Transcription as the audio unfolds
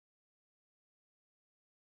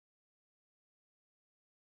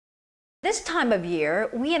This time of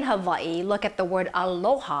year, we in Hawaii look at the word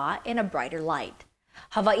aloha in a brighter light.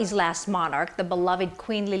 Hawaii's last monarch, the beloved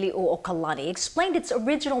Queen Liliuokalani, explained its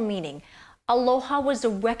original meaning. Aloha was the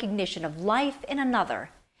recognition of life in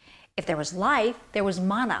another. If there was life, there was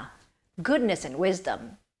mana, goodness and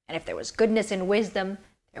wisdom. And if there was goodness and wisdom,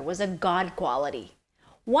 there was a God quality.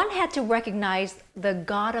 One had to recognize the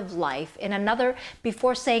God of life in another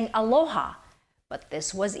before saying aloha. But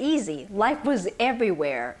this was easy. Life was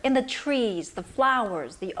everywhere, in the trees, the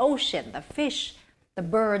flowers, the ocean, the fish, the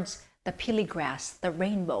birds, the pili grass, the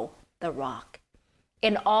rainbow, the rock.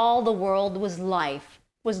 In all the world was life,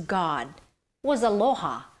 was God, was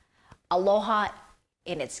aloha. Aloha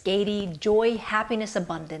in its gaiety, joy, happiness,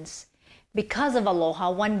 abundance. Because of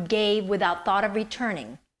aloha, one gave without thought of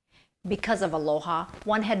returning. Because of aloha,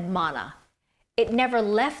 one had mana. It never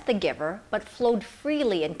left the giver, but flowed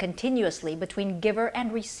freely and continuously between giver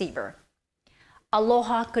and receiver.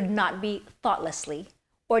 Aloha could not be thoughtlessly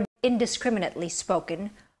or indiscriminately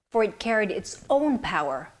spoken, for it carried its own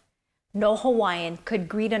power. No Hawaiian could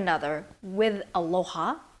greet another with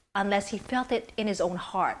aloha unless he felt it in his own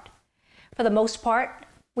heart. For the most part,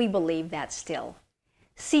 we believe that still.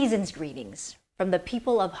 Season's greetings from the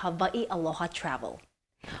people of Hawaii Aloha Travel.